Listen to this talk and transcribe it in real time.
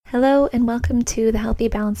Hello and welcome to the Healthy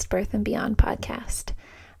Balanced Birth and Beyond podcast.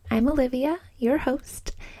 I'm Olivia, your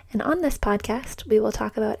host, and on this podcast we will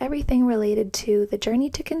talk about everything related to the journey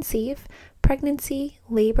to conceive, pregnancy,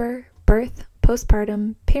 labor, birth,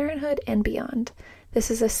 postpartum, parenthood, and beyond.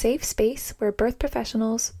 This is a safe space where birth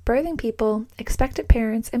professionals, birthing people, expectant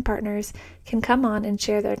parents, and partners can come on and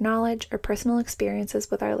share their knowledge or personal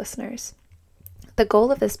experiences with our listeners. The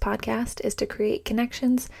goal of this podcast is to create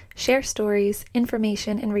connections, share stories,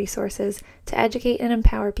 information, and resources to educate and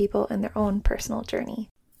empower people in their own personal journey.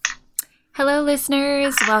 Hello,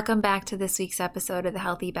 listeners. Welcome back to this week's episode of the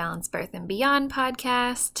Healthy Balanced Birth and Beyond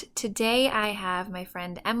podcast. Today, I have my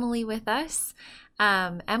friend Emily with us.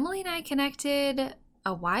 Emily and I connected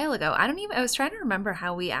a while ago. I was trying to remember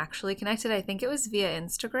how we actually connected. I think it was via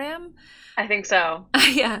Instagram. I think so.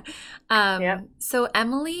 Yeah. Yep. So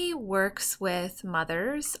Emily works with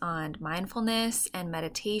mothers on mindfulness and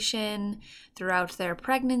meditation throughout their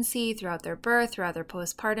pregnancy, throughout their birth, throughout their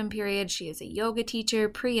postpartum period. She is a yoga teacher,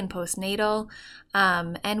 pre and postnatal.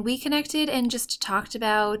 And we connected and just talked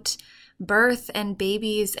about birth and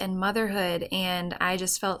babies and motherhood, and I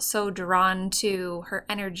just felt so drawn to her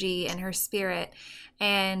energy and her spirit,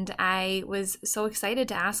 and I was so excited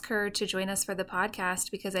to ask her to join us for the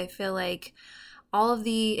podcast because I feel like all of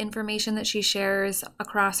the information that she shares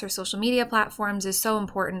across her social media platforms is so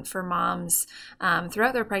important for moms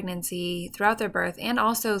throughout their pregnancy, throughout their birth, and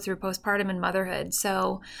also through postpartum and motherhood.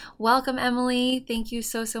 So welcome, Emily. Thank you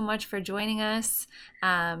so much for joining us.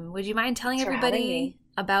 Would you mind telling everybody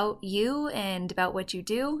about you and about what you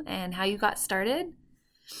do and how you got started?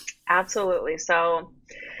 Absolutely. So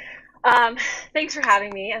thanks for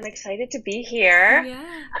having me. I'm excited to be here.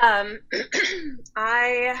 Yeah.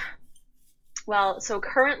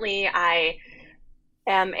 Currently I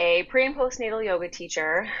am a pre and postnatal yoga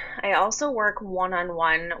teacher. I also work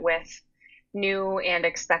one-on-one with new and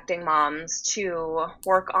expecting moms to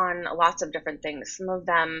work on lots of different things. Some of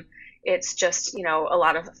them, it's just, a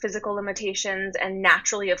lot of physical limitations, and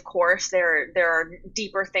naturally, of course, there are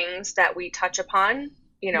deeper things that we touch upon,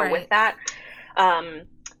 Right. with that.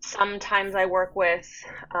 Sometimes I work with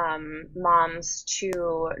moms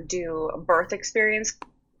to do birth experience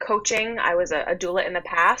coaching. I was a doula in the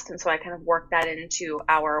past, and so I kind of work that into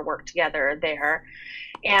our work together there.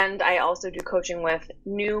 And I also do coaching with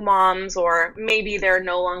new moms, or maybe they're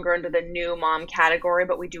no longer under the new mom category,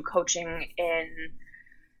 but we do coaching in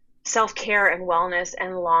self-care and wellness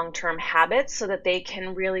and long-term habits so that they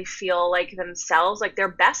can really feel like themselves, like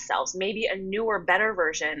their best selves, maybe a newer, better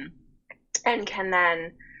version, and can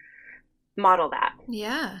then model that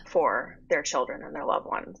for their children and their loved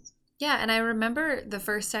ones. Yeah, and I remember the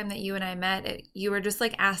first time that you and I met, you were just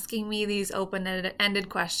like asking me these open-ended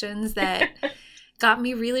questions that got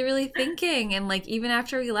me really, really thinking. And like even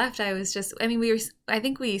after we left, I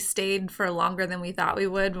think we stayed for longer than we thought we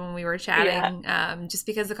would when we were chatting, just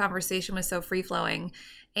because the conversation was so free-flowing.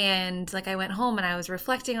 And like I went home and I was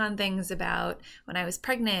reflecting on things about when I was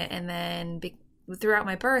pregnant, and then throughout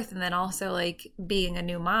my birth, and then also like being a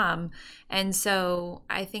new mom. And so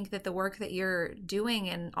I think that the work that you're doing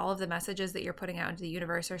and all of the messages that you're putting out into the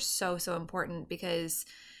universe are so, so important, because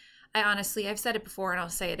I've said it before and I'll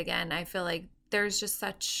say it again. I feel like there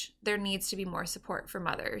needs to be more support for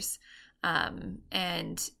mothers.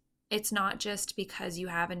 And it's not just because you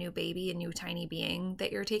have a new baby, a new tiny being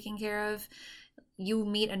that you're taking care of. You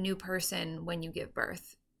meet a new person when you give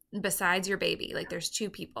birth. Besides your baby, like there's two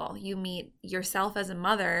people. You meet yourself as a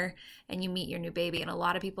mother and you meet your new baby. And a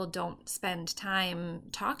lot of people don't spend time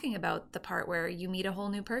talking about the part where you meet a whole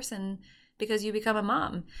new person because you become a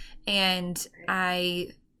mom. And I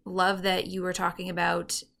love that you were talking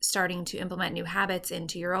about starting to implement new habits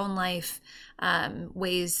into your own life,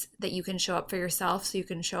 ways that you can show up for yourself so you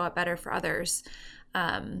can show up better for others.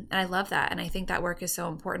 And I love that. And I think that work is so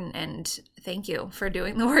important. And thank you for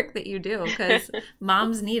doing the work that you do, because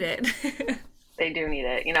moms need it. They do need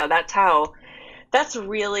it. That's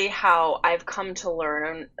really how I've come to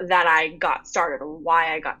learn that I got started, or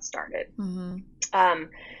why I got started. Mm-hmm.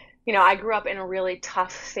 I grew up in a really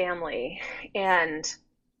tough family, and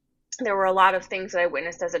there were a lot of things that I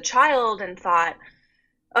witnessed as a child and thought,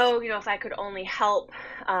 if I could only help,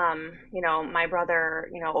 my brother,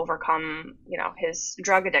 overcome, his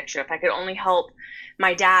drug addiction, if I could only help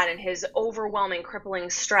my dad and his overwhelming, crippling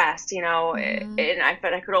stress, Mm-hmm. and I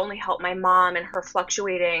could only help my mom and her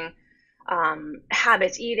fluctuating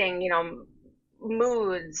habits, eating,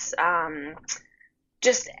 moods,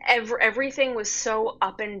 just everything was so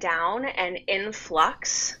up and down and in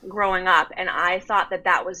flux growing up. And I thought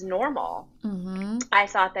that was normal. Mm-hmm. I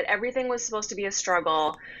thought that everything was supposed to be a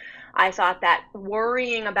struggle. I thought that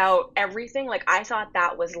worrying about everything, like I thought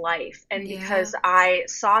that was life. And Yeah. because I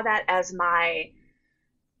saw that as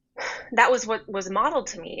that was what was modeled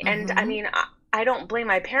to me. And I Mm-hmm. mean, I don't blame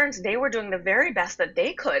my parents. They were doing the very best that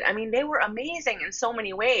they could. I mean, they were amazing in so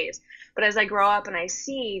many ways. But as I grow up and I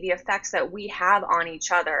see the effects that we have on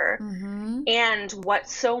each other Mm-hmm. and what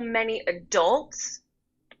so many adults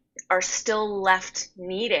are still left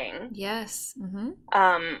needing, Yes. Mm-hmm.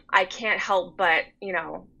 I can't help but,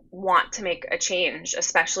 want to make a change,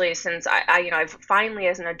 especially since I've finally,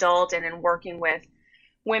 as an adult and in working with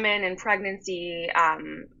women in pregnancy,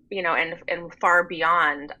 and far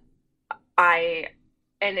beyond, I,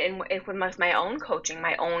 with my own coaching,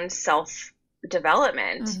 my own self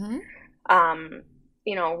development, Mm-hmm. um,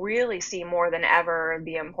 really see more than ever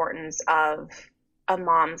the importance of a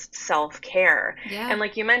mom's self care. Yeah. And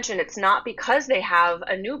like you mentioned, it's not because they have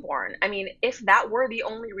a newborn. I mean, if that were the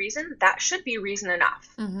only reason, that should be reason enough.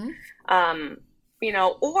 Mm-hmm. Um,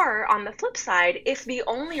 or on the flip side, if the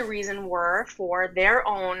only reason were for their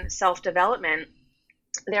own self development,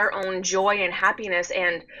 their own joy and happiness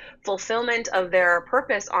and fulfillment of their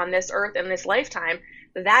purpose on this earth in this lifetime,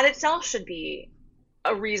 that itself should be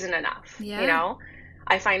a reason enough. Yeah.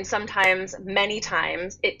 I find sometimes, many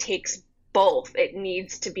times, it takes both. It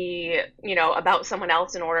needs to be, about someone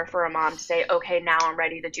else in order for a mom to say, okay, now I'm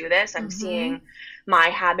ready to do this. I'm Mm-hmm. seeing my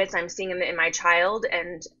habits, I'm seeing them in my child,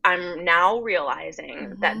 and I'm now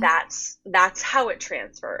realizing that Mm-hmm. that's how it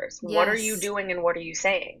transfers. What are you Yes. doing and what are you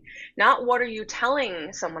saying? Not what are you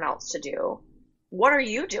telling someone else to do? What are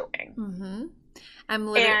you doing? Mm-hmm. I'm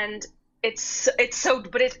literally And it's so,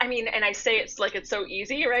 but it's, I mean, and I say it's like it's so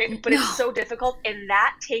easy, right? But it's no. so difficult, and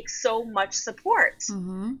that takes so much support,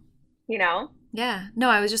 Mm-hmm. you know? Yeah. No,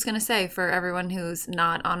 I was just going to say for everyone who's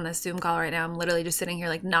not on a Zoom call right now, I'm literally just sitting here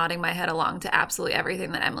like nodding my head along to absolutely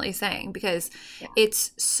everything that Emily's saying because Yeah.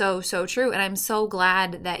 it's so, so true. And I'm so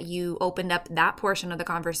glad that you opened up that portion of the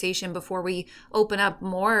conversation before we open up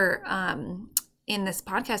more in this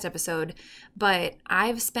podcast episode. But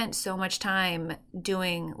I've spent so much time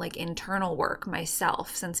doing like internal work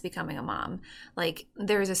myself since becoming a mom. Like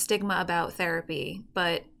there's a stigma about therapy,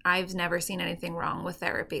 but I've never seen anything wrong with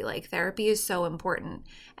therapy. Like therapy is so important.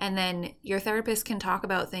 And then your therapist can talk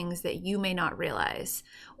about things that you may not realize.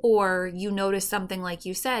 Or you notice something like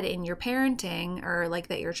you said in your parenting or like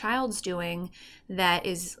that your child's doing that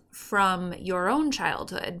is from your own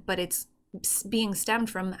childhood, but it's being stemmed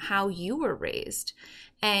from how you were raised.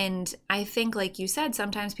 And I think, like you said,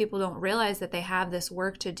 sometimes people don't realize that they have this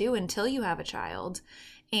work to do until you have a child.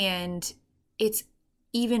 And it's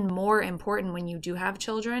even more important when you do have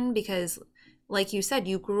children because, like you said,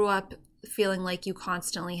 you grew up feeling like you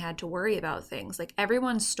constantly had to worry about things. Like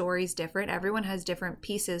everyone's story is different, everyone has different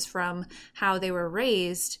pieces from how they were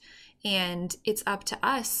raised. And it's up to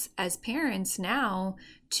us as parents now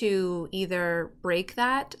to either break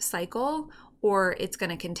that cycle or it's going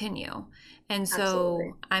to continue. And Absolutely.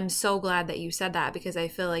 so I'm so glad that you said that because I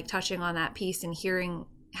feel like touching on that piece and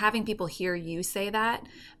having people hear you say that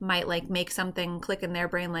might like make something click in their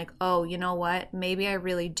brain like, oh, you know what? Maybe I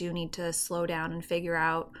really do need to slow down and figure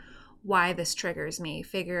out why this triggers me,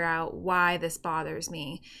 figure out why this bothers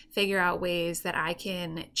me, figure out ways that I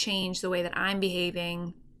can change the way that I'm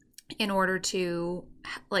behaving in order to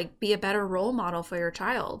like be a better role model for your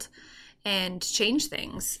child and change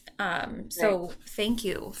things. Right. So thank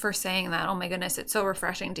you for saying that. Oh my goodness, it's so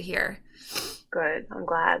refreshing to hear. Good. I'm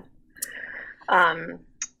glad.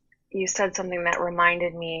 You said something that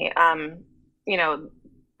reminded me, you know,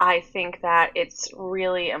 I think that it's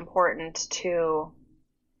really important to,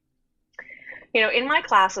 in my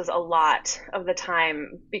classes a lot of the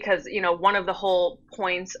time, because, one of the whole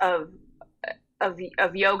points of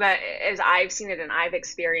yoga, as I've seen it and I've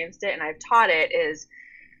experienced it and I've taught it, is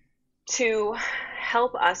to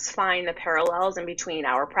help us find the parallels in between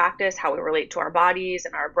our practice, how we relate to our bodies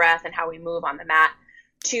and our breath and how we move on the mat,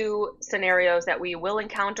 to scenarios that we will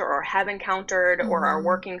encounter or have encountered or are Mm-hmm.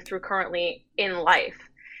 working through currently in life.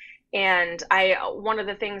 And one of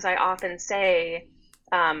the things I often say,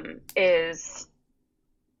 is,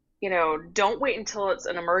 don't wait until it's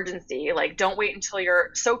an emergency. Like, don't wait until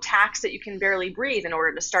you're so taxed that you can barely breathe in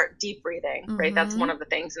order to start deep breathing, right? That's one Mm-hmm. of the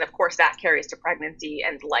things. And of course, that carries to pregnancy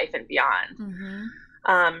and life and beyond. Mm-hmm.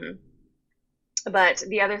 Um, but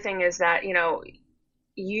the other thing is that,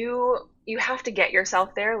 you have to get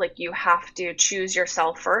yourself there. Like, you have to choose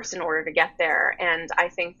yourself first in order to get there. And I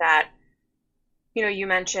think that, you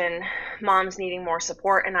mentioned moms needing more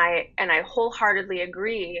support, and I wholeheartedly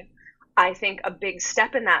agree. I think a big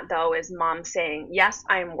step in that, though, is mom saying, yes,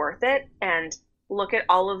 I'm worth it, and look at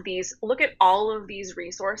all of these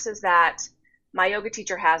resources that my yoga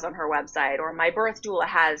teacher has on her website, or my birth doula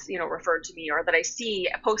has, referred to me, or that I see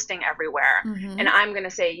posting everywhere. Mm-hmm. And I'm going to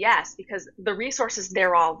say yes, because the resources,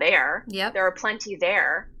 they're all there. Yep. There are plenty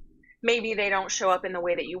there. Maybe they don't show up in the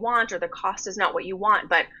way that you want, or the cost is not what you want,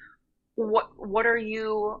 but what are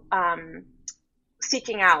you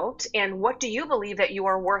seeking out, and what do you believe that you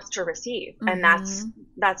are worth to receive? Mm-hmm. And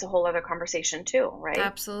that's a whole other conversation too, right?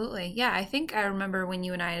 Absolutely. Yeah, I think I remember when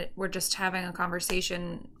you and I were just having a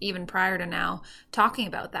conversation even prior to now, talking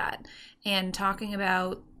about that, and talking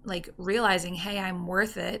about like realizing, hey, I'm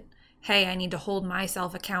worth it. Hey, I need to hold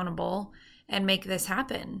myself accountable and make this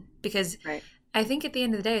happen. Because right. I think at the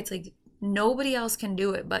end of the day, it's like nobody else can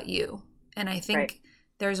do it but you. And I think right.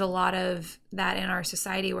 there's a lot of that in our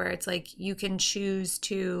society where it's like you can choose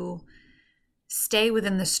to stay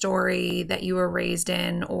within the story that you were raised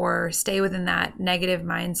in, or stay within that negative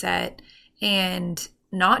mindset and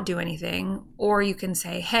not do anything. Or you can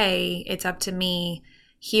say, hey, it's up to me.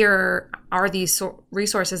 Here are these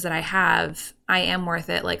resources that I have. I am worth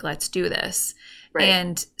it. Like, let's do this. Right.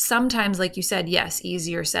 And sometimes, like you said, yes,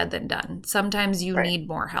 easier said than done. Sometimes you need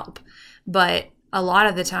more help. But a lot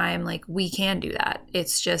of the time, like, we can do that.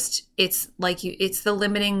 It's just, it's the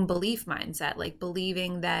limiting belief mindset, like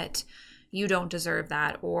believing that you don't deserve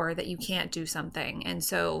that, or that you can't do something. And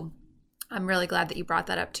so I'm really glad that you brought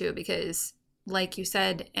that up too, because like you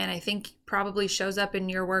said, and I think probably shows up in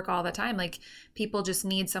your work all the time, like people just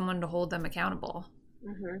need someone to hold them accountable.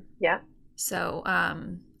 Mm-hmm. Yeah. So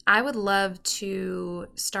I would love to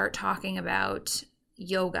start talking about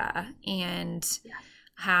yoga and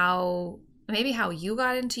how you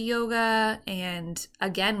got into yoga. And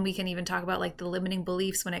again, we can even talk about like the limiting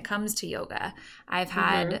beliefs when it comes to yoga. I've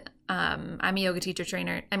had, I'm a yoga teacher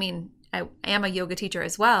trainer. I mean, I am a yoga teacher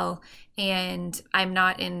as well. And I'm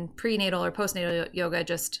not in prenatal or postnatal yoga,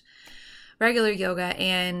 just regular yoga.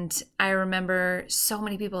 And I remember so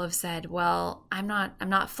many people have said, well, I'm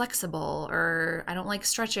not flexible, or I don't like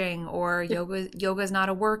stretching, or yoga is not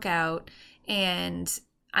a workout. And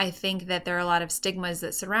I think that there are a lot of stigmas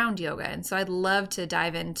that surround yoga. And so I'd love to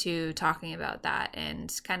dive into talking about that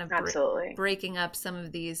and kind of breaking up some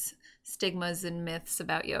of these stigmas and myths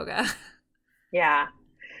about yoga. Yeah.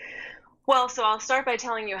 Well, so I'll start by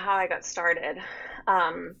telling you how I got started.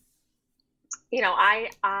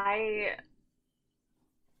 I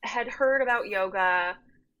had heard about yoga,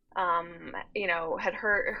 had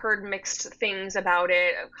heard mixed things about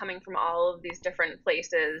it, coming from all of these different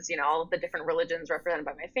places, all of the different religions represented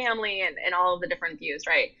by my family, and all of the different views,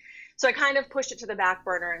 right? So I kind of pushed it to the back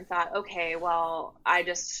burner and thought, okay, well, I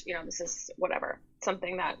just, this is whatever,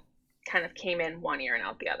 something that kind of came in one ear and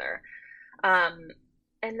out the other.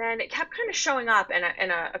 And then it kept kind of showing up,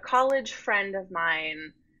 and a college friend of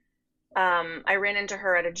mine, I ran into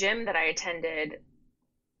her at a gym that I attended,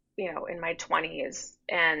 in my 20s,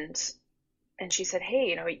 and she said,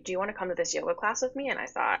 hey, do you want to come to this yoga class with me? And I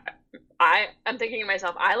thought, I'm thinking to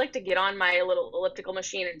myself, I like to get on my little elliptical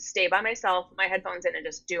machine and stay by myself, put my headphones in, and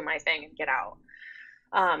just do my thing and get out.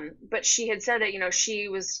 But she had said that, she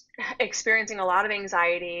was experiencing a lot of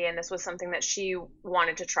anxiety, and this was something that she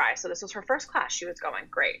wanted to try. So this was her first class. She was going,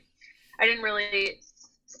 great. I didn't really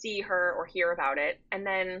see her or hear about it. And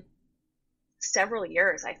then several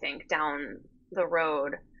years, I think, down the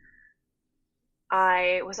road,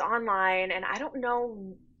 I was online, and I don't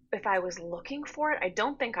know if I was looking for it. I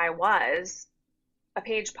don't think I was. A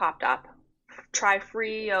page popped up, try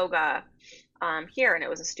free yoga here, and it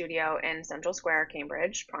was a studio in Central Square,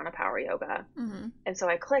 Cambridge, Prana Power Yoga. Mm-hmm. And so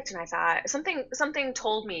I clicked, and I thought something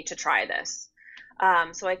told me to try this.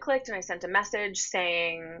 So I clicked, and I sent a message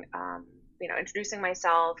saying, introducing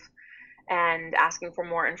myself and asking for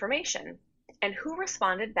more information. And who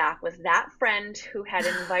responded back was that friend who had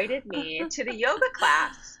invited me to the yoga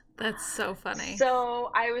class. That's so funny.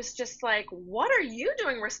 So I was just like, what are you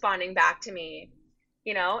doing responding back to me?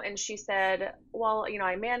 And she said, well,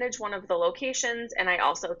 I manage one of the locations, and I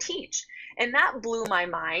also teach. And that blew my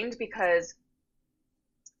mind, because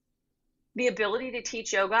the ability to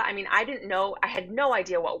teach yoga, I mean, I had no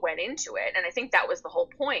idea what went into it. And I think that was the whole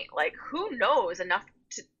point. Like, who knows enough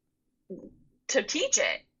to teach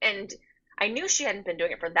it? And I knew she hadn't been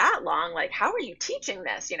doing it for that long. Like, how are you teaching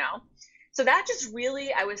this, So that just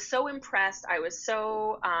really, I was so impressed. I was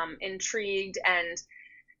so intrigued. And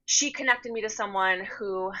she connected me to someone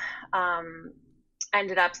who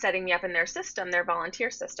ended up setting me up in their system, their volunteer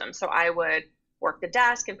system. So I would work the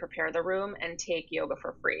desk and prepare the room and take yoga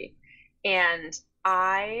for free. And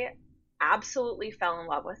I absolutely fell in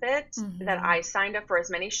love with it, mm-hmm. that I signed up for as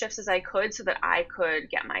many shifts as I could so that I could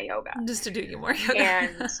get my yoga. Just to do you more yoga.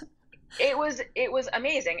 And it was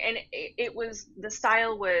amazing. And it was, the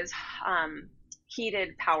style was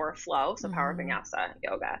heated power flow, so power vinyasa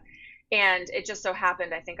yoga. And it just so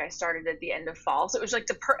happened, I think I started at the end of fall. So it was like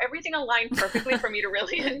everything aligned perfectly for me to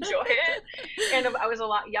really enjoy it. And I was a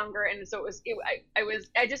lot younger. And so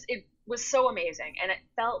it was so amazing. And it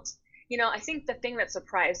felt, I think the thing that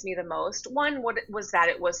surprised me the most, one, was that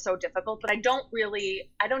it was so difficult, but I don't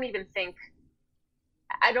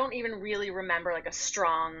even really remember like a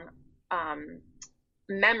strong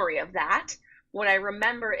memory of that. What I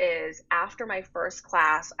remember is after my first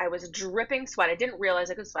class, I was dripping sweat. I didn't realize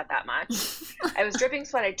I could sweat that much. I was dripping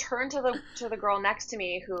sweat. I turned to the girl next to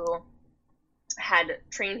me who had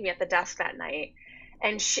trained me at the desk that night.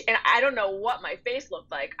 And I don't know what my face looked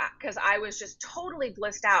like because I was just totally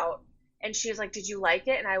blissed out. And she was like, "Did you like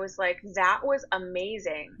it?" And I was like, "That was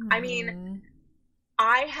amazing." I mean,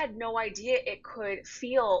 I had no idea it could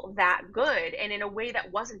feel that good, and in a way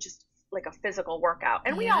that wasn't just like a physical workout.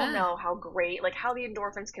 And we all know how great, like how the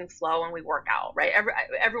endorphins can flow when we work out, right?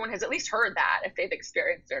 Everyone has at least heard that if they've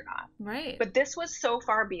experienced it or not. Right. But this was so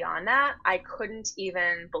far beyond that, I couldn't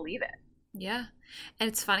even believe it. Yeah. And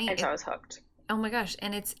it's funny. And so I was hooked. Oh my gosh.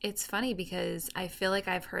 And it's funny because I feel like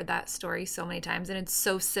I've heard that story so many times and it's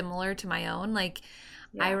so similar to my own. Like,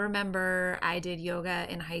 I remember I did yoga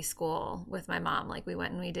in high school with my mom. Like we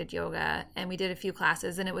went and we did yoga and we did a few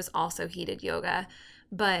classes and it was also heated yoga.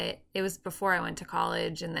 But it was before I went to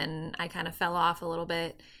college and then I kind of fell off a little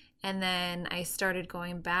bit. And then I started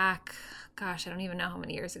going back, gosh, I don't even know how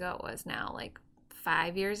many years ago it was now, like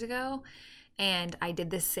 5 years ago. And I did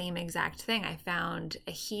the same exact thing. I found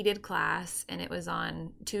a heated class and it was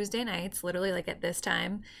on Tuesday nights, literally like at this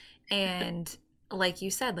time. And like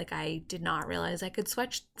you said, like I did not realize I could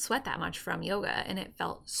sweat that much from yoga and it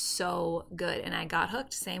felt so good. And I got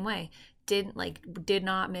hooked same way. Did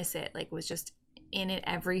not miss it. Like was just in it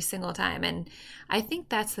every single time. And I think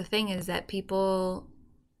that's the thing is that people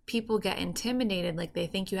get intimidated. Like they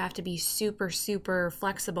think you have to be super, super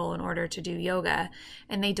flexible in order to do yoga.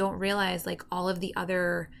 And they don't realize like all of the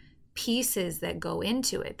other pieces that go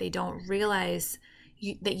into it. They don't realize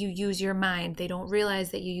that you use your mind. They don't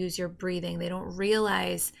realize that you use your breathing. They don't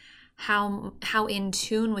realize how in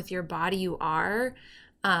tune with your body you are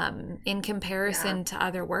in comparison to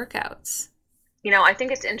other workouts. I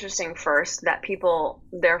think it's interesting first that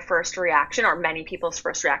their first reaction or many people's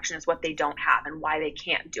first reaction is what they don't have and why they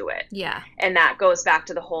can't do it. Yeah. And that goes back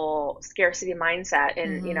to the whole scarcity mindset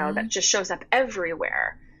and, that just shows up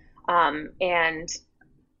everywhere. And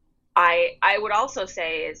I would also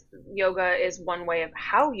say is yoga is one way of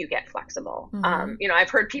how you get flexible. I've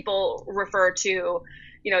heard people refer to,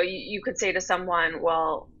 you could say to someone,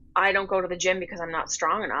 well, I don't go to the gym because I'm not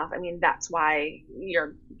strong enough. I mean, that's why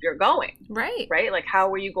you're going. Right. Right? Like,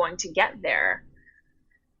 how are you going to get there?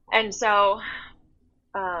 And so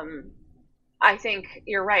I think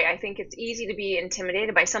you're right. I think it's easy to be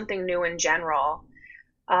intimidated by something new in general.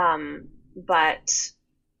 But,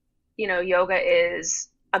 yoga is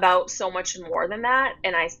about so much more than that.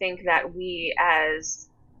 And I think that we as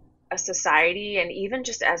a society and even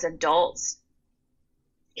just as adults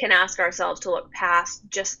can ask ourselves to look past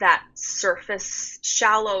just that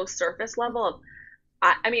shallow surface level of,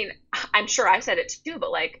 I mean, I'm sure I said it too,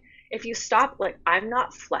 but like, if you stop, like, I'm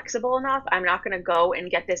not flexible enough, I'm not going to go and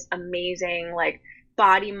get this amazing, like,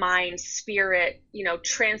 body, mind, spirit,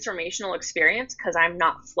 transformational experience because I'm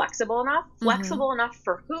not flexible enough. Flexible enough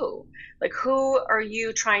for who? Like, who are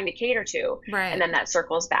you trying to cater to? Right. And then that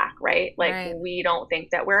circles back, right? Like, we don't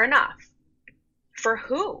think that we're enough. For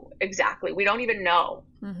who exactly? We don't even know.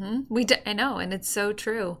 I know, and it's so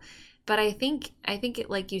true. But I think it,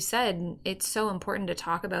 like you said, it's so important to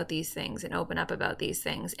talk about these things and open up about these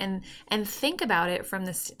things and think about it from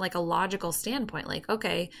this like a logical standpoint. Like,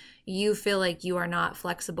 okay, you feel like you are not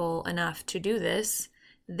flexible enough to do this.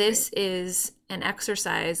 This is an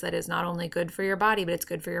exercise that is not only good for your body, but it's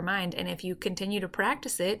good for your mind. And if you continue to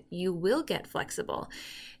practice it, you will get flexible.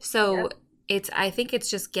 So I think it's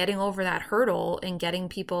just getting over that hurdle and getting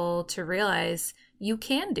people to realize you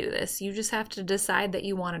can do this. You just have to decide that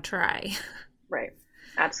you want to try. Right.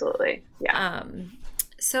 Absolutely. Yeah.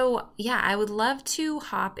 So I would love to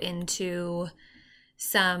hop into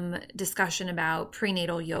some discussion about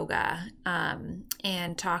prenatal yoga,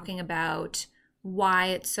 and talking about why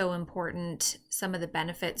it's so important, some of the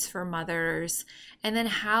benefits for mothers, and then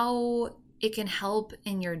how it can help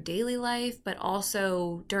in your daily life, but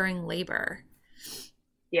also during labor.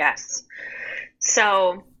 Yes.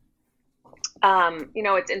 So,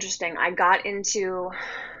 it's interesting. I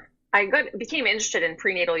became interested in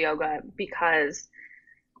prenatal yoga because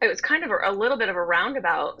it was kind of a little bit of a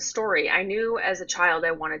roundabout story. I knew as a child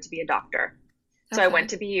I wanted to be a doctor. So I went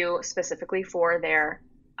to BU specifically for their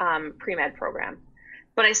pre-med program.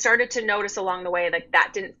 But I started to notice along the way, like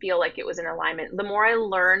that didn't feel like it was in alignment. The more I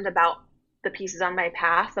learned about the pieces on my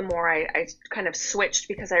path, the more I kind of switched,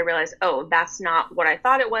 because I realized, oh, that's not what I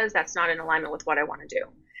thought it was. That's not in alignment with what I want to do.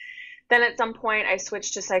 Then at some point I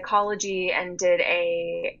switched to psychology and did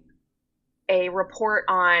a report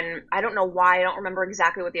on, I don't know why, I don't remember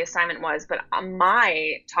exactly what the assignment was, but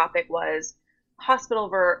my topic was hospital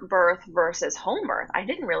birth versus home birth. I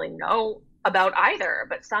didn't really know about either,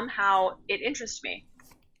 but somehow it interested me.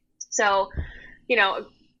 So,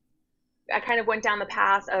 I kind of went down the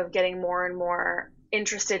path of getting more and more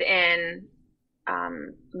interested in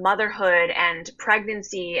motherhood and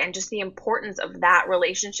pregnancy, and just the importance of that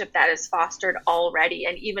relationship that is fostered already.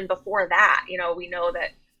 And even before that, we know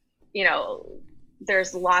that,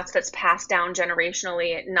 there's lots that's passed down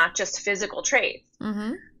generationally, not just physical traits.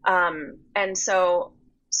 Mm-hmm. And so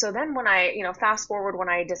then when I, fast forward, when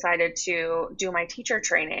I decided to do my teacher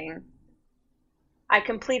training, I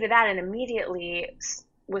completed that and immediately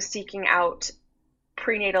was seeking out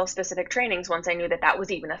prenatal specific trainings once I knew that that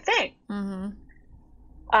was even a thing.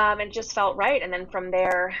 Mm-hmm. It just felt right. And then from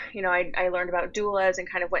there, I learned about doulas and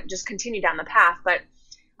kind of just continued down the path. But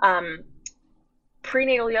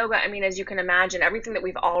prenatal yoga, I mean, as you can imagine, everything that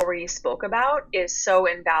we've already spoke about is so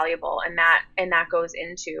invaluable. And that goes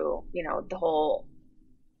into,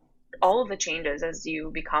 all of the changes as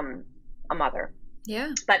you become a mother.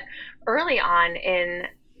 Yeah. But early on in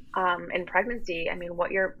pregnancy, I mean,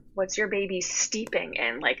 what's your baby steeping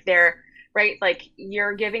in? Like right? Like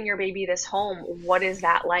you're giving your baby this home. What is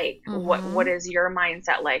that like? Mm-hmm. What is your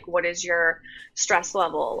mindset like? What is your stress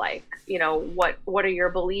level like? What are your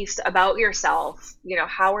beliefs about yourself?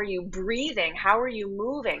 How are you breathing? How are you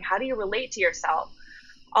moving? How do you relate to yourself?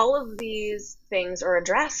 All of these things are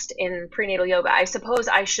addressed in prenatal yoga. I suppose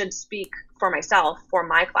I should speak for myself, for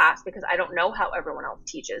my class, because I don't know how everyone else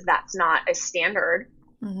teaches. That's not a standard.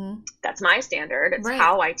 Mm-hmm. That's my standard. It's right.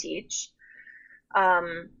 How I teach.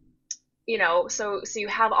 So you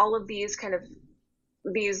have all of these kind of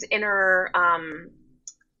these inner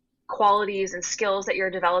qualities and skills that you're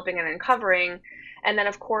developing and uncovering. And then,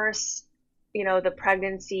 of course, the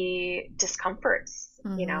pregnancy discomforts,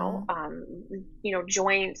 mm-hmm.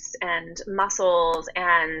 Joints and muscles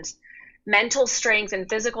and mental strength and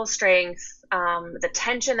physical strength, the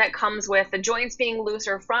tension that comes with the joints being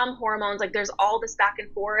looser from hormones. Like there's all this back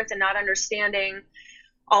and forth and not understanding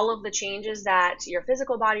all of the changes that your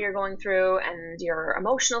physical body are going through and your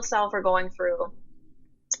emotional self are going through.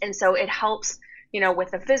 And so it helps,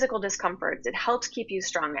 with the physical discomforts, it helps keep you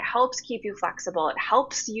strong. It helps keep you flexible. It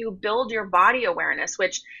helps you build your body awareness,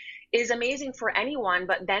 which is amazing for anyone.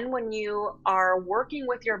 But then when you are working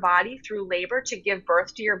with your body through labor to give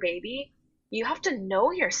birth to your baby, you have to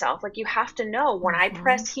know yourself. Like you have to know, when mm-hmm. I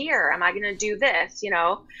press here, am I going to do this?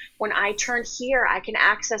 When I turn here, I can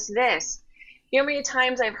access this. How many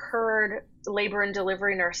times I've heard labor and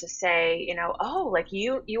delivery nurses say, oh, like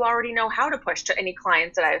you already know how to push, to any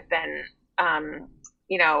clients that I've been,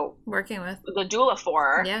 working with the doula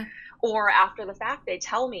for. Yeah. Or after the fact, they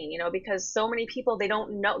tell me, because so many people, they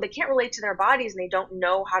don't know, they can't relate to their bodies and they don't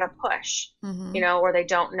know how to push, mm-hmm. Or they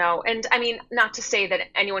don't know. And I mean, not to say that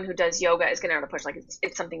anyone who does yoga is going to know how to push, like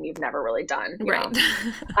it's something you've never really done. Right.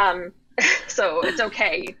 So it's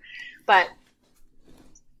okay. But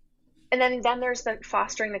and then there's the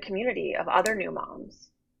fostering the community of other new moms.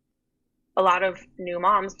 A lot of new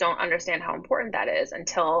moms don't understand how important that is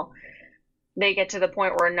until they get to the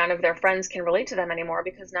point where none of their friends can relate to them anymore,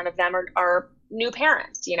 because none of them are new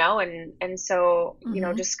parents, and so,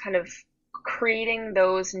 mm-hmm. Just kind of creating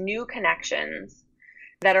those new connections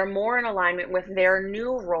that are more in alignment with their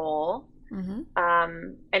new role, mm-hmm.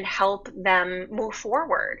 And help them move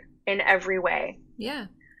forward in every way. Yeah.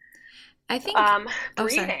 I think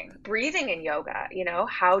breathing in yoga,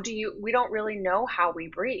 we don't really know how we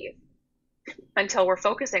breathe until we're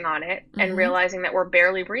focusing on it, mm-hmm. and realizing that we're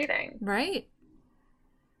barely breathing. Right.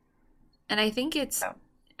 And I think it's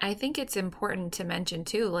important to mention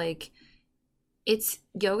too, like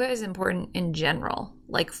yoga is important in general,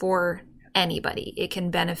 like for anybody. It can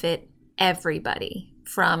benefit everybody,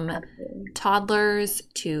 from toddlers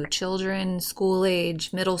to children, school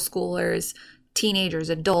age, middle schoolers, teenagers,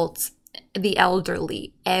 adults, the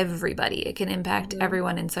elderly, everybody. It can impact mm-hmm.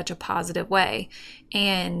 everyone in such a positive way.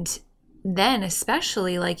 And then,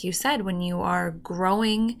 especially like you said, when you are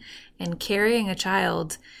growing and carrying a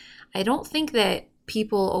child, I don't think that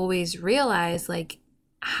people always realize like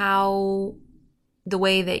how the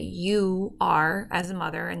way that you are as a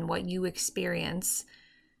mother and what you experience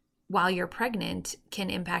while you're pregnant can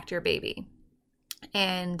impact your baby.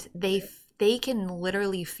 And they they can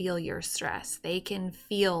literally feel your stress. They can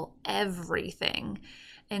feel everything.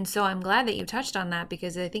 And so I'm glad that you touched on that,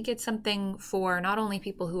 because I think it's something for not only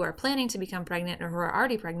people who are planning to become pregnant or who are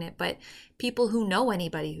already pregnant, but people who know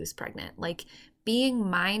anybody who's pregnant. Like, being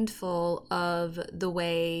mindful of the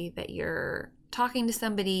way that you're talking to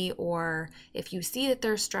somebody, or if you see that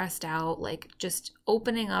they're stressed out, like just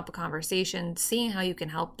opening up a conversation, seeing how you can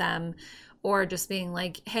help them, or just being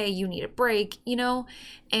like, hey, you need a break,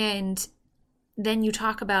 and then you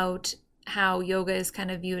talk about how yoga is kind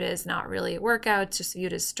of viewed as not really a workout, it's just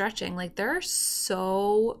viewed as stretching. Like, there are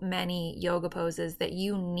so many yoga poses that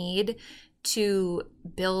you need to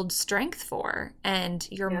build strength for, and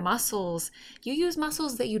your muscles, you use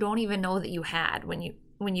muscles that you don't even know that you had when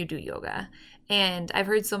you do yoga. And I've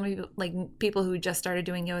heard so many people, like people who just started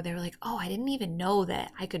doing yoga, they were like, oh, I didn't even know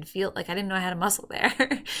that I could feel, like I didn't know I had a muscle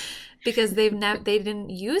there because they didn't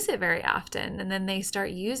use it very often. And then they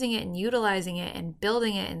start using it and utilizing it and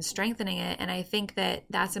building it and strengthening it. And I think that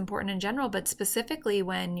that's important in general, but specifically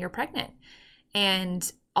when you're pregnant. And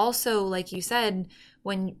also, like you said,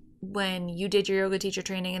 when you did your yoga teacher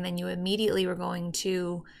training and then you immediately were going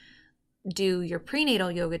to do your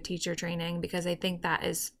prenatal yoga teacher training, because I think that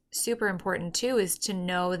is super important too, is to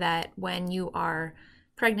know that when you are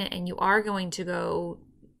pregnant and you are going to go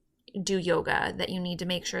do yoga, that you need to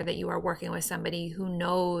make sure that you are working with somebody who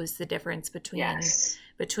knows the difference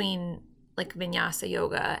between like vinyasa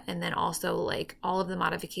yoga and then also like all of the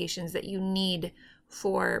modifications that you need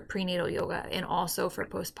for prenatal yoga and also for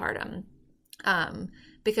postpartum.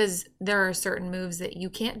 Because there are certain moves that you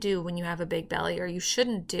can't do when you have a big belly, or you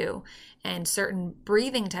shouldn't do, and certain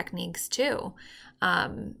breathing techniques too.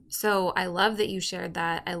 So I love that you shared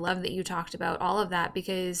that. I love that you talked about all of that,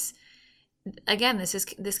 because again,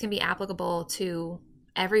 this can be applicable to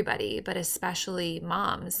everybody, but especially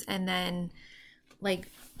moms. And then, like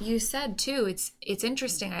you said too, it's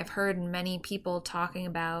interesting. I've heard many people talking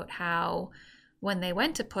about how when they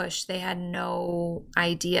went to push, they had no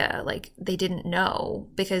idea, like they didn't know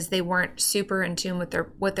because they weren't super in tune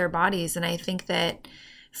with their bodies. And I think that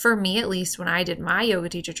for me, at least when I did my yoga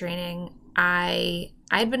teacher training, I'd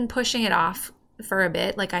been pushing it off for a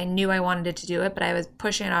bit. Like, I knew I wanted to do it, but I was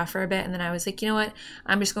pushing it off for a bit. And then I was like, you know what?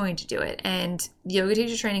 I'm just going to do it. And yoga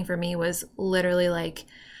teacher training for me was literally like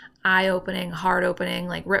eye-opening, heart-opening,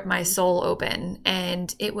 like rip my soul open.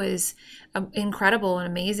 And it was incredible and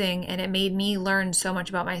amazing. And it made me learn so much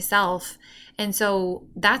about myself. And so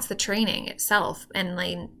that's the training itself. And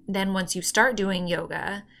like, then once you start doing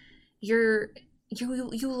yoga, you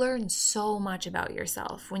learn so much about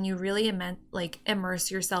yourself when you really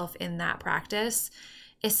immerse yourself in that practice,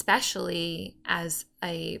 especially as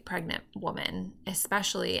a pregnant woman,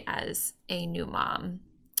 especially as a new mom.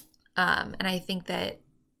 And I think that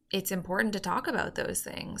it's important to talk about those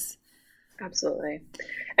things. Absolutely.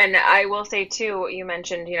 And I will say too, you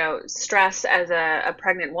mentioned, stress as a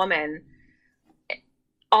pregnant woman,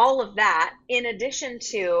 all of that, in addition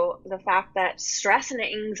to the fact that stress and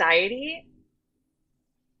anxiety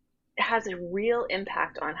has a real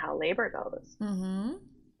impact on how labor goes. Mm-hmm.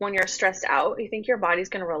 When you're stressed out, you think your body's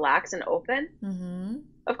going to relax and open? Mm-hmm.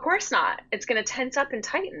 Of course not. It's going to tense up and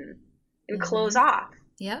tighten and mm-hmm. close off.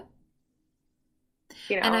 Yep.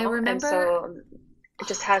 And I remember, and so it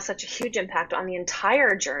just has such a huge impact on the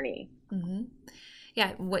entire journey. Mm-hmm.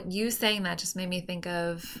 Yeah, what you saying that just made me think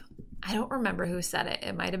of, I don't remember who said it.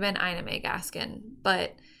 It might have been Ina May Gaskin,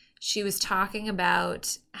 but she was talking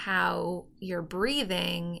about how your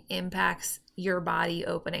breathing impacts your body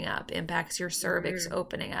opening up, impacts your cervix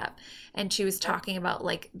opening up. And she was talking about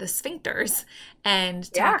like the sphincters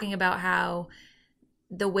and talking about how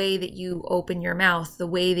the way that you open your mouth, the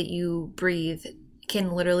way that you breathe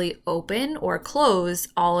can literally open or close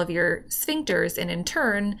all of your sphincters. And in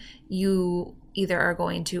turn, you either are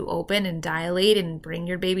going to open and dilate and bring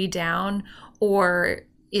your baby down, or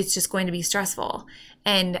it's just going to be stressful.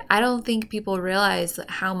 And I don't think people realize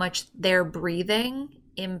how much their breathing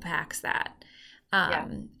impacts that.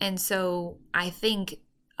 And so I think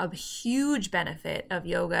a huge benefit of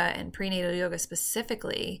yoga and prenatal yoga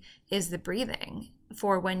specifically is the breathing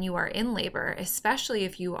for when you are in labor, especially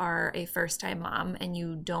if you are a first-time mom and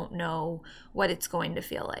you don't know what it's going to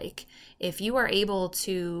feel like. If you are able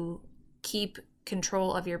to keep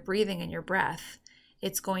control of your breathing and your breath,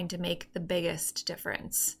 it's going to make the biggest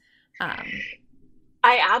difference. I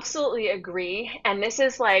absolutely agree. And this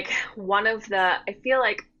is like one of I feel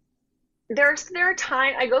like there are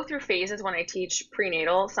times I go through phases when I teach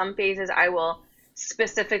prenatal. Some phases I will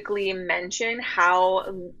specifically mention how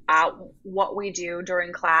what we do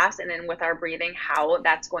during class and then with our breathing, how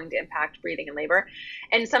that's going to impact breathing in labor.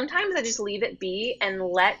 And sometimes I just leave it be and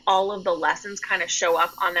let all of the lessons kind of show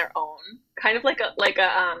up on their own, kind of like a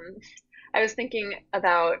I was thinking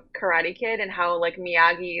about Karate Kid and how like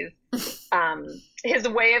Miyagi's his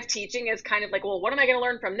way of teaching is kind of like, well, what am I going to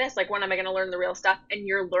learn from this? Like, when am I going to learn the real stuff? And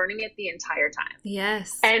you're learning it the entire time.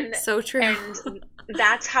 Yes. And so true. And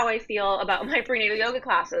that's how I feel about my prenatal yoga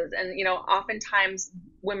classes. And, you know, oftentimes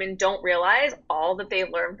women don't realize all that they've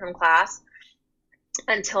learned from class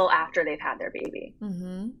until after they've had their baby.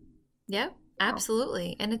 Mm-hmm. Yep,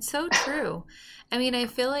 absolutely. And it's so true. I mean, I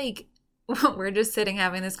feel like we're just sitting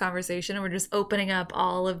having this conversation and we're just opening up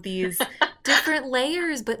all of these different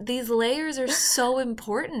layers, but these layers are so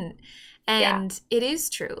important. And it is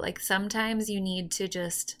true. Like sometimes you need to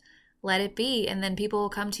just let it be. And then people will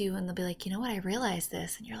come to you and they'll be like, you know what, I realized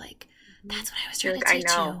this. And you're like, that's what I was trying to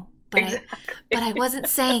teach you. But, exactly. but I wasn't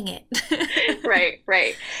saying it.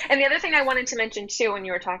 Right. And the other thing I wanted to mention too, when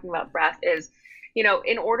you were talking about breath is, you know,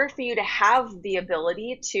 in order for you to have the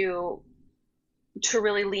ability to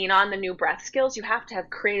really lean on the new breath skills, you have to have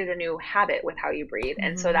created a new habit with how you breathe.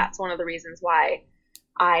 And so that's one of the reasons why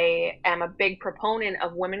I am a big proponent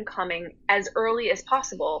of women coming as early as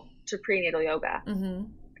possible to prenatal yoga. Mm-hmm.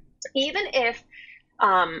 Even if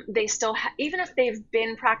they still even if they've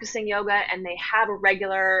been practicing yoga and they have a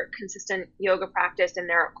regular consistent yoga practice in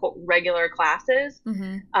their quote regular classes,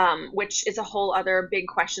 which is a whole other big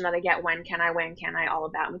question that I get, when can I, all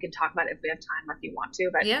of that. And we can talk about it if we have time or if you want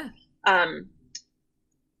to, but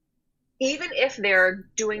even if they're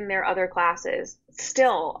doing their other classes,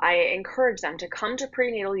 still, I encourage them to come to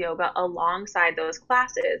prenatal yoga alongside those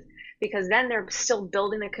classes, because then they're still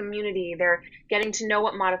building a community. They're getting to know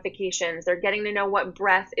what modifications, they're getting to know what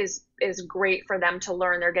breath is great for them to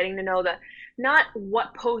learn. They're getting to know not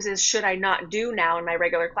what poses should I not do now in my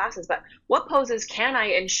regular classes, but what poses can I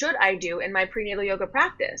and should I do in my prenatal yoga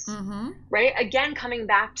practice, right? Again, coming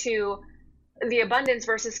back to the abundance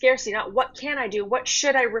versus scarcity, not what can I do, what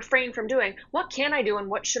should I refrain from doing, what can I do and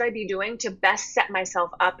what should I be doing to best set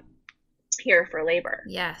myself up here for labor.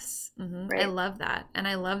 Yes. Right? I love that. And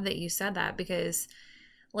I love that you said that, because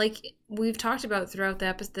like we've talked about throughout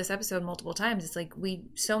this episode multiple times, it's like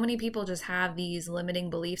so many people just have these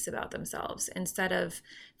limiting beliefs about themselves instead of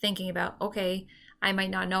thinking about, okay, I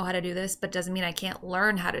might not know how to do this, but doesn't mean I can't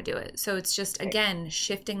learn how to do it. So it's just, again,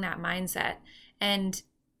 shifting that mindset. And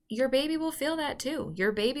your baby will feel that too.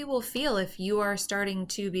 Your baby will feel if you are starting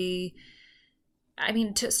to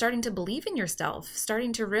starting to believe in yourself,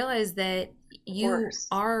 starting to realize that you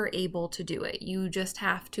are able to do it. You just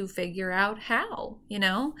have to figure out how, you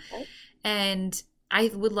know? Right. And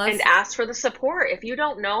I would love... And ask for the support. If you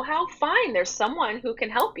don't know how, fine. There's someone who can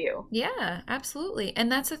help you. Yeah, absolutely.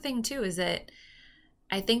 And that's the thing too, is that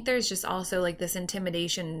I think there's just also like this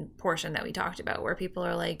intimidation portion that we talked about, where people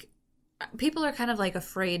are kind of like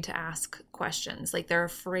afraid to ask questions. Like they're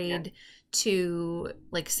afraid to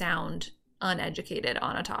like sound uneducated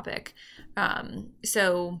on a topic.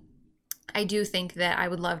 So I do think that I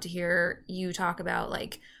would love to hear you talk about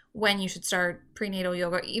like when you should start prenatal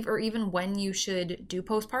yoga, or even when you should do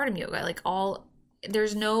postpartum yoga. Like I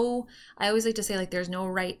always like to say, like, there's no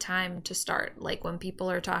right time to start. Like when people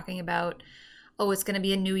are talking about, oh, it's going to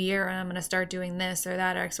be a new year and I'm going to start doing this or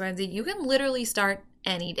that or X, Y, and Z, you can literally start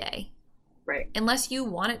any day. Right. Unless you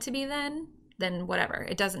want it to be then whatever.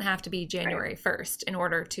 It doesn't have to be January 1st in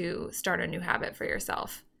order to start a new habit for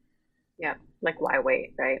yourself. Yeah. Like, why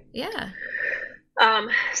wait, right? Yeah.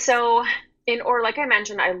 So like I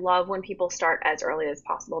mentioned, I love when people start as early as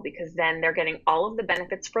possible, because then they're getting all of the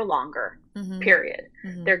benefits for longer, period.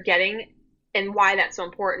 They're getting, and why that's so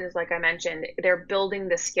important is, like I mentioned, they're building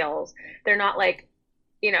the skills. They're not like,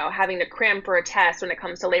 you know, having to cram for a test when it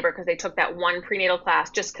comes to labor because they took that one prenatal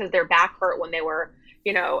class just because their back hurt when they were,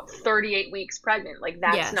 38 weeks pregnant. Like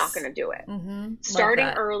that's not going to do it. Starting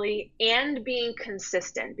early and being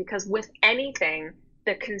consistent, because with anything,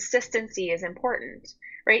 the consistency is important,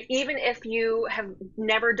 right? Even if you have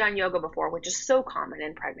never done yoga before, which is so common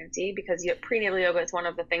in pregnancy, because prenatal yoga is one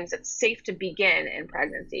of the things that's safe to begin in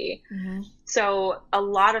pregnancy. So a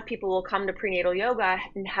lot of people will come to prenatal yoga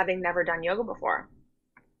having never done yoga before.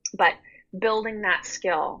 But building that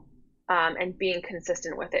skill and being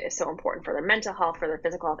consistent with it is so important for their mental health, for their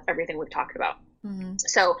physical health, everything we've talked about.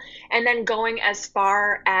 So, and then going as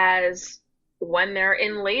far as when they're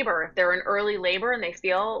in labor, if they're in early labor and they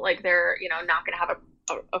feel like they're, not going to have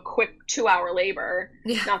a quick 2-hour labor,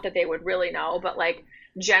 not that they would really know, but like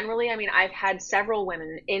generally, I mean, I've had several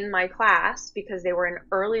women in my class because they were in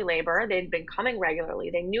early labor. They'd been coming regularly.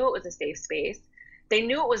 They knew it was a safe space. they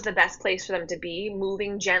knew it was the best place for them to be,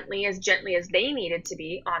 moving gently as they needed to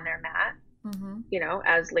be on their mat,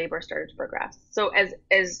 as labor started to progress. So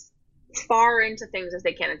as far into things as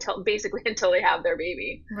they can until they have their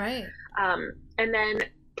baby. Right. And then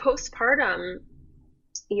postpartum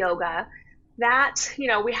yoga, that,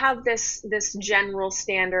 we have this general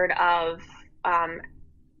standard of,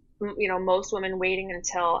 most women waiting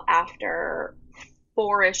until after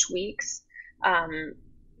 4-ish weeks,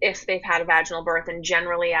 if they've had a vaginal birth, and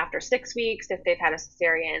generally after 6 weeks if they've had a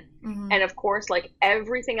cesarean. And of course, like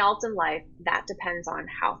everything else in life, that depends on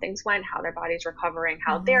how things went, how their body's recovering,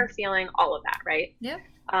 how they're feeling, all of that, right? Yeah.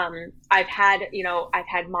 I've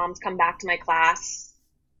had moms come back to my class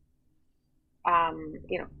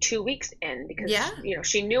 2 weeks in, because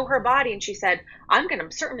she knew her body, and she said, I'm going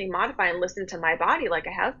to certainly modify and listen to my body like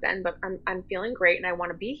I have been, but I'm feeling great and I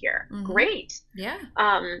want to be here. Great. Yeah.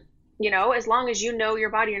 As long as you know your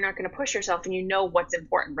body, you're not going to push yourself, and you know what's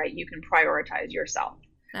important, right? You can prioritize yourself.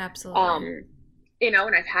 Absolutely.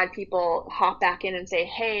 And I've had people hop back in and say,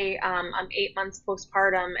 hey, I'm 8 months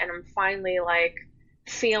postpartum and I'm finally like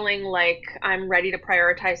feeling like I'm ready to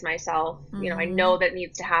prioritize myself. I know that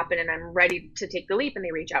needs to happen and I'm ready to take the leap, and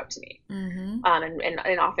they reach out to me.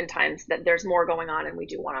 And oftentimes that there's more going on, and we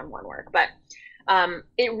do one-on-one work, but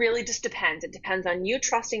it really just depends. It depends on you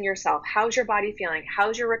trusting yourself. How's your body feeling?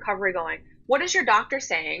 How's your recovery going? What is your doctor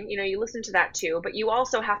saying? You listen to that too, but you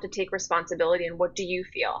also have to take responsibility, and what do you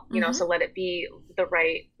feel? So let it be the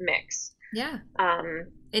right mix. Yeah.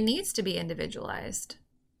 It needs to be individualized.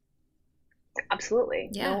 Absolutely.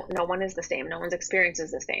 Yeah. No one is the same. No one's experience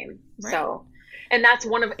is the same. Right. So, and that's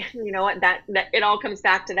one of, that it all comes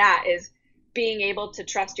back to that, is being able to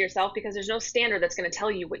trust yourself, because there's no standard that's going to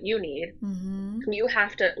tell you what you need. You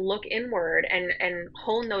have to look inward and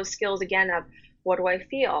hone those skills again of, what do I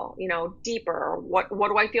feel, deeper? What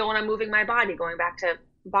do I feel when I'm moving my body? Going back to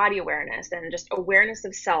body awareness and just awareness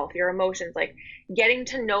of self, your emotions, like getting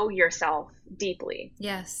to know yourself deeply.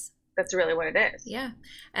 Yes. That's really what it is. Yeah.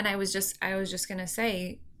 And I was just going to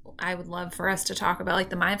say, I would love for us to talk about like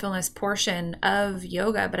the mindfulness portion of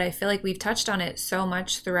yoga, but I feel like we've touched on it so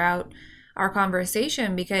much throughout our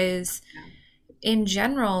conversation, because in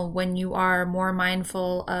general, when you are more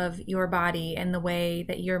mindful of your body and the way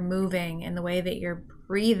that you're moving and the way that you're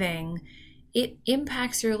breathing, it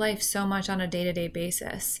impacts your life so much on a day-to-day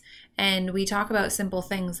basis. And we talk about simple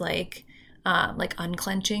things like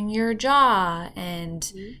unclenching your jaw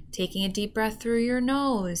and taking a deep breath through your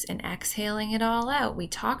nose and exhaling it all out. We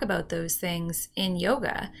talk about those things in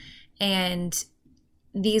yoga, and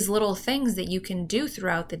these little things that you can do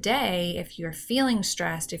throughout the day if you're feeling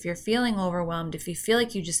stressed, if you're feeling overwhelmed, if you feel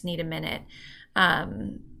like you just need a minute.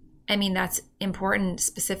 That's important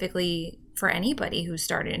specifically for anybody who's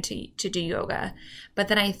starting to do yoga. But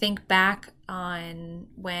then I think back on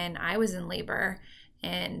when I was in labor,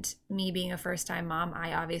 and me being a first-time mom,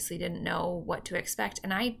 I obviously didn't know what to expect.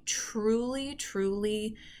 And I truly,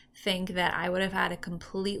 truly think that I would have had a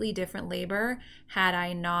completely different labor had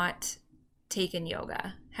I not taken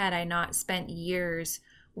yoga, had I not spent years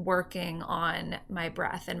working on my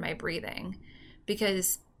breath and my breathing.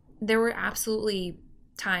 Because there were absolutely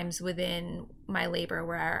times within my labor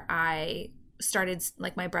where I started,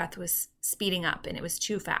 like, my breath was speeding up and it was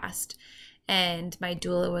too fast. And my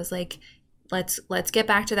doula was like, let's get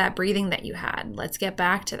back to that breathing that you had. Let's get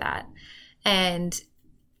back to that. And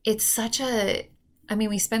it's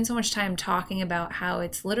we spend so much time talking about how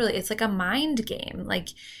it's like a mind game. Like,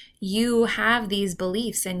 you have these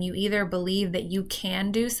beliefs and you either believe that you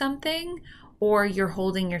can do something, or you're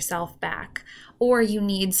holding yourself back, or you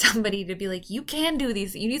need somebody to be like, you can do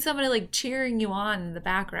these. You need somebody like cheering you on in the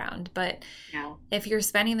background. But if you're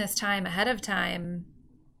spending this time ahead of time,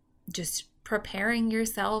 just preparing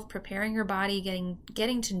yourself, preparing your body,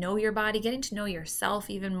 getting to know your body, getting to know yourself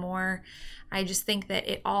even more. I just think that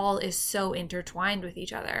it all is so intertwined with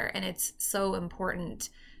each other, and it's so important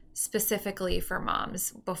specifically for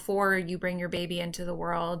moms before you bring your baby into the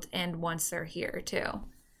world and once they're here too.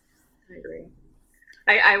 I agree.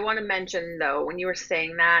 I want to mention though, when you were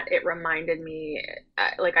saying that, it reminded me,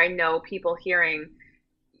 I know people hearing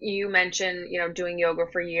you mention, doing yoga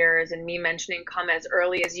for years, and me mentioning come as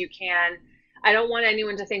early as you can. I don't want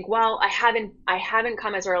anyone to think, well, I haven't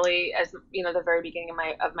come as early as, the very beginning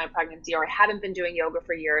of my pregnancy, or I haven't been doing yoga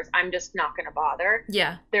for years. I'm just not going to bother.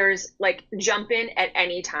 Yeah. There's jump in at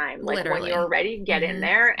any time. Literally. When you're ready, get in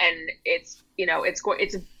there, and it's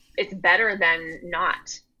better than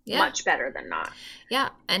not. Yeah. Much better than not. Yeah.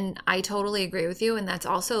 And I totally agree with you. And that's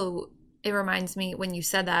also, it reminds me when you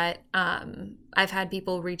said that, I've had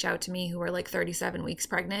people reach out to me who are 37 weeks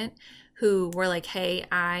pregnant who were like, hey,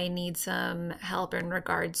 I need some help in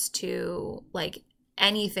regards to like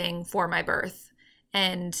anything for my birth.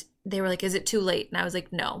 And they were like, is it too late? And I was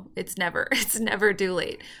like, no, it's never too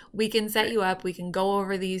late. We can set you up. We can go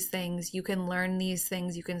over these things. You can learn these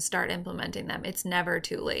things. You can start implementing them. It's never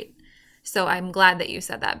too late. So I'm glad that you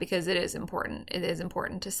said that, because it is important. It is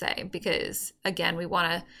important to say, because again, we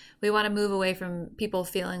want to move away from people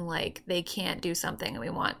feeling like they can't do something, and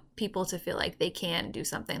we want people to feel like they can do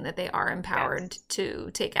something, that they are empowered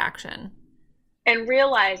to take action. And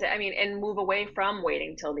realize it, and move away from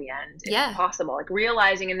waiting till the end if possible. Like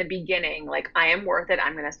realizing in the beginning, like, I am worth it,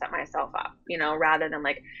 I'm going to set myself up, rather than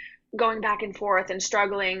like going back and forth and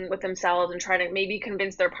struggling with themselves and trying to maybe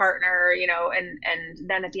convince their partner, and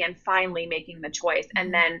then at the end finally making the choice. Mm-hmm.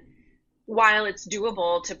 And then while it's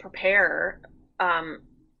doable to prepare,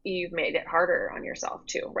 you've made it harder on yourself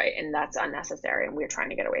too, right? And that's unnecessary, and we're trying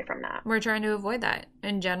to get away from that. We're trying to avoid that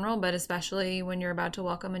in general, but especially when you're about to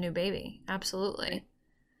welcome a new baby. Absolutely.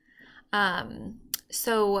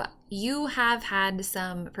 So you have had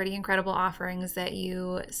some pretty incredible offerings that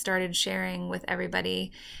you started sharing with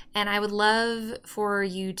everybody, and I would love for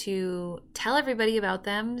you to tell everybody about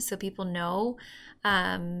them so people know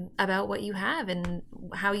about what you have and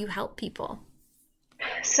how you help people.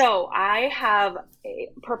 So I have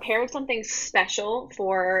prepared something special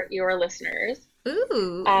for your listeners.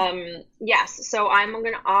 Ooh. Yes. So I'm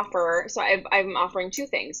going to offer, I'm offering two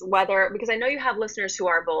things, because I know you have listeners who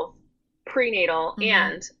are both prenatal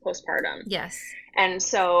and postpartum. Yes. And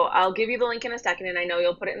so I'll give you the link in a second, and I know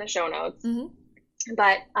you'll put it in the show notes. Mm-hmm.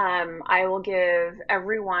 But I will give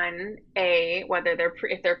everyone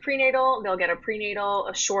if they're prenatal, they'll get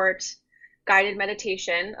a short guided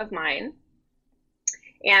meditation of mine.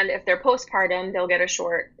 And if they're postpartum, they'll get a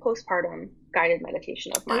short postpartum guided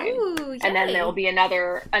meditation of mine. Ooh, and then there'll be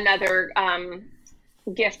another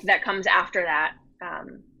gift that comes after that.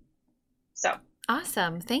 So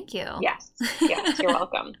awesome. Thank you. Yes, you're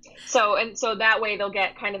welcome. So that way they'll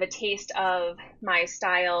get kind of a taste of my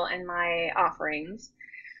style and my offerings.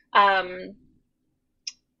 But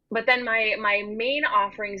then my main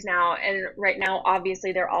offerings now, and right now,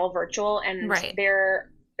 obviously they're all virtual, and right.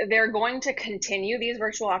 They're going to continue. These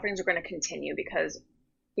virtual offerings are going to continue because,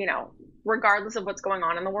 regardless of what's going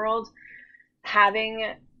on in the world,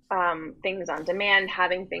 having things on demand,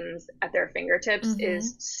 having things at their fingertips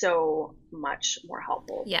is so much more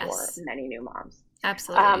helpful for many new moms.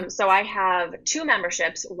 Absolutely. So I have two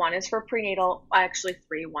memberships. One is for prenatal. Actually,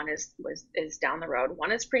 three. One is down the road.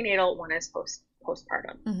 One is prenatal. One is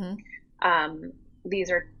postpartum. These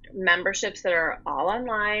are memberships that are all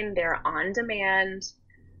online. They're on demand.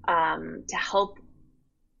 To help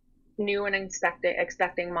new and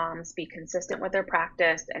expecting moms be consistent with their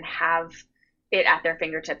practice and have it at their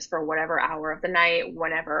fingertips for whatever hour of the night,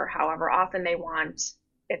 however often they want,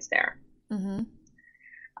 it's there. Mm-hmm.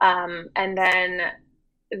 And then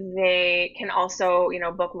they can also,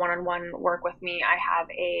 book one-on-one work with me.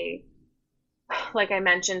 Like I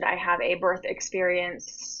mentioned, I have a birth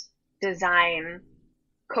experience design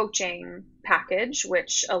coaching package,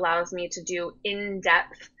 which allows me to do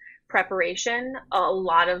in-depth preparation, a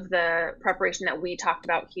lot of the preparation that we talked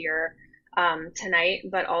about here tonight,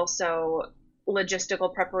 but also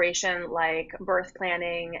logistical preparation like birth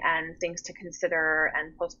planning and things to consider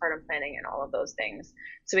and postpartum planning and all of those things.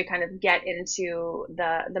 So we kind of get into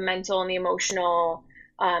the mental and the emotional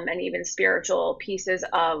and even spiritual pieces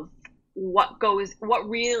of what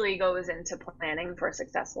really goes into planning for a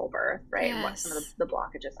successful birth, right? Yes. And what some of the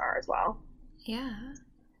blockages are as well. Yeah.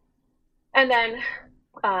 And then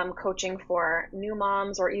coaching for new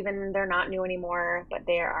moms, or even they're not new anymore, but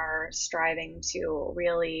they are striving to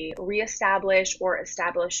really reestablish or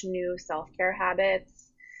establish new self-care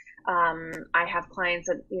habits. I have clients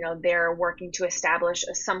that, they're working to establish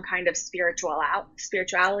some kind of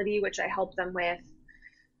spirituality, which I help them with.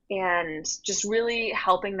 And just really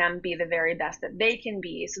helping them be the very best that they can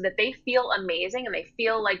be, so that they feel amazing and they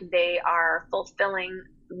feel like they are fulfilling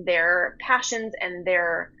their passions and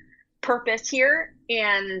their purpose here,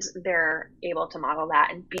 and they're able to model that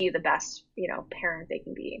and be the best, parent they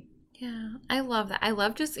can be. Yeah, I love that. I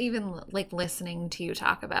love just even like listening to you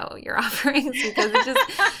talk about your offerings, because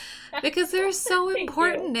because they're so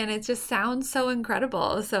important and it just sounds so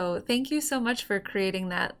incredible. So thank you so much for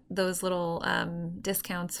creating those little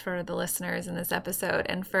discounts for the listeners in this episode,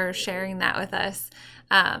 and for sharing that with us.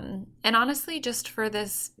 And honestly, just for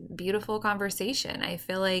this beautiful conversation. I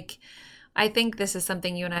feel like I think this is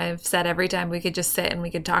something you and I have said every time. We could just sit and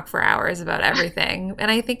we could talk for hours about everything. And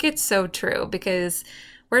I think it's so true because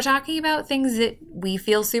we're talking about things that we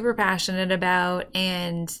feel super passionate about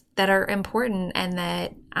and that are important, and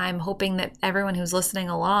that I'm hoping that everyone who's listening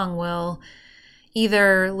along will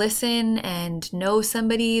either listen and know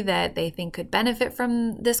somebody that they think could benefit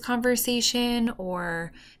from this conversation,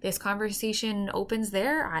 or this conversation opens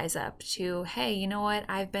their eyes up to, hey, you know what?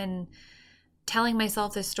 I've been telling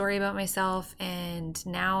myself this story about myself, and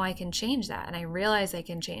now I can change that, and I realize I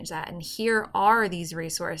can change that, and here are these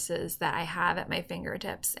resources that I have at my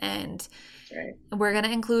fingertips. And we're going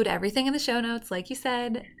to include everything in the show notes, like you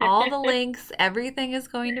said, all the links, everything is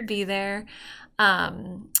going to be there.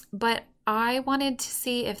 But I wanted to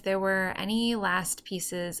see if there were any last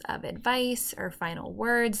pieces of advice or final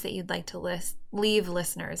words that you'd like to leave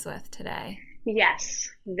listeners with today. Yes,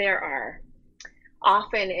 there are.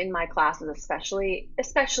 Often in my classes, especially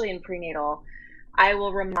in prenatal, I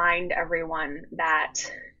will remind everyone that,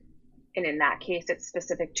 and in that case, it's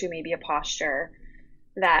specific to maybe a posture,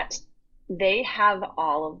 that they have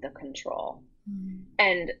all of the control.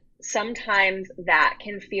 And sometimes that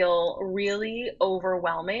can feel really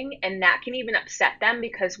overwhelming, and that can even upset them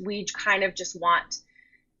because we kind of just want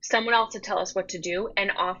someone else to tell us what to do.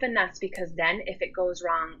 And often that's because then if it goes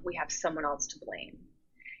wrong, we have someone else to blame.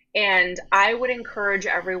 And I would encourage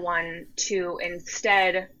everyone to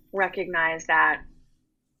instead recognize that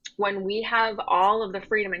when we have all of the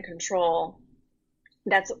freedom and control,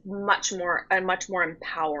 that's a much more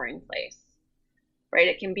empowering place, right?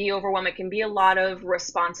 It can be overwhelming. It can be a lot of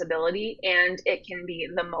responsibility, and it can be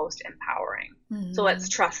the most empowering. Mm-hmm. So let's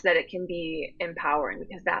trust that it can be empowering,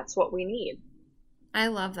 because that's what we need. I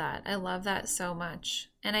love that. I love that so much.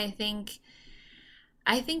 And I think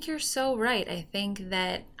you're so right. I think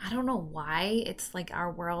that, I don't know why it's like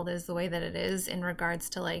our world is the way that it is in regards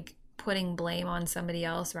to like putting blame on somebody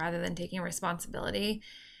else rather than taking responsibility.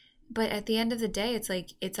 But at the end of the day, it's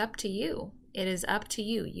like, it's up to you. It is up to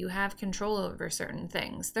you. You have control over certain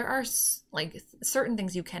things. There are like certain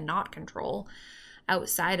things you cannot control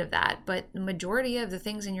outside of that, but the majority of the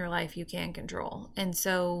things in your life you can control. And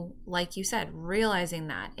so, like you said, realizing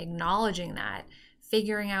that, acknowledging that,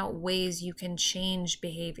 figuring out ways you can change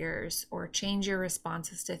behaviors or change your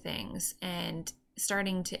responses to things, and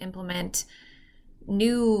starting to implement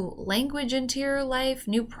new language into your life,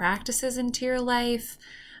 new practices into your life,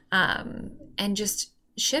 and just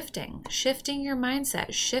shifting your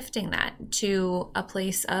mindset, shifting that to a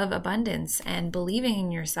place of abundance and believing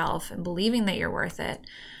in yourself and believing that you're worth it.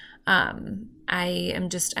 I'm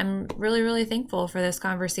really, really thankful for this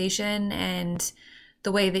conversation and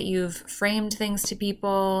the way that you've framed things to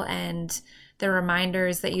people, and the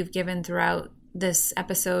reminders that you've given throughout this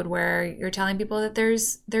episode, where you're telling people that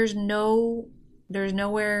there's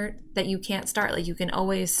nowhere that you can't start. Like, you can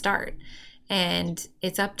always start, and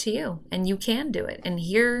it's up to you, and you can do it. And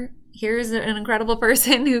here's an incredible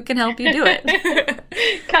person who can help you do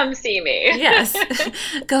it. Come see me. Yes.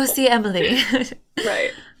 Go see Emily.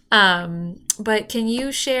 Right. But can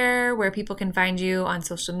you share where people can find you on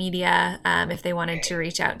social media if they wanted to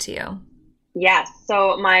reach out to you? Yes.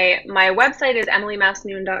 So my website is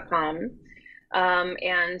emilymasnoon.com.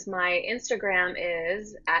 And my Instagram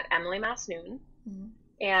is @EmilyMasnoon. Mm-hmm.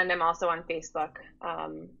 And I'm also on Facebook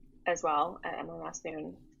as well,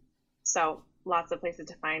 @EmilyMasnoon. So lots of places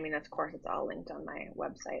to find me. And of course, it's all linked on my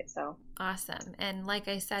website. So awesome. And like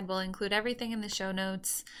I said, we'll include everything in the show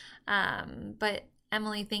notes. But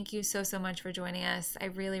Emily, thank you so much for joining us. I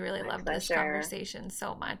really, really love this conversation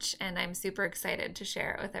so much, and I'm super excited to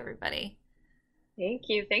share it with everybody. Thank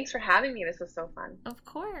you. Thanks for having me. This was so fun. Of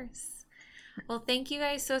course. Well, thank you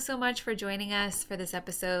guys so much for joining us for this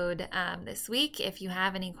episode this week. If you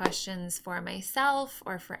have any questions for myself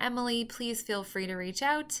or for Emily, please feel free to reach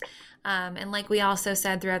out. And like we also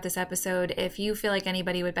said throughout this episode, if you feel like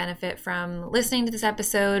anybody would benefit from listening to this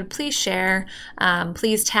episode, please share.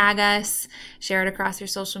 Please tag us, share it across your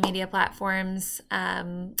social media platforms.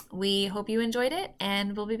 We hope you enjoyed it,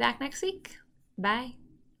 and we'll be back next week. Bye.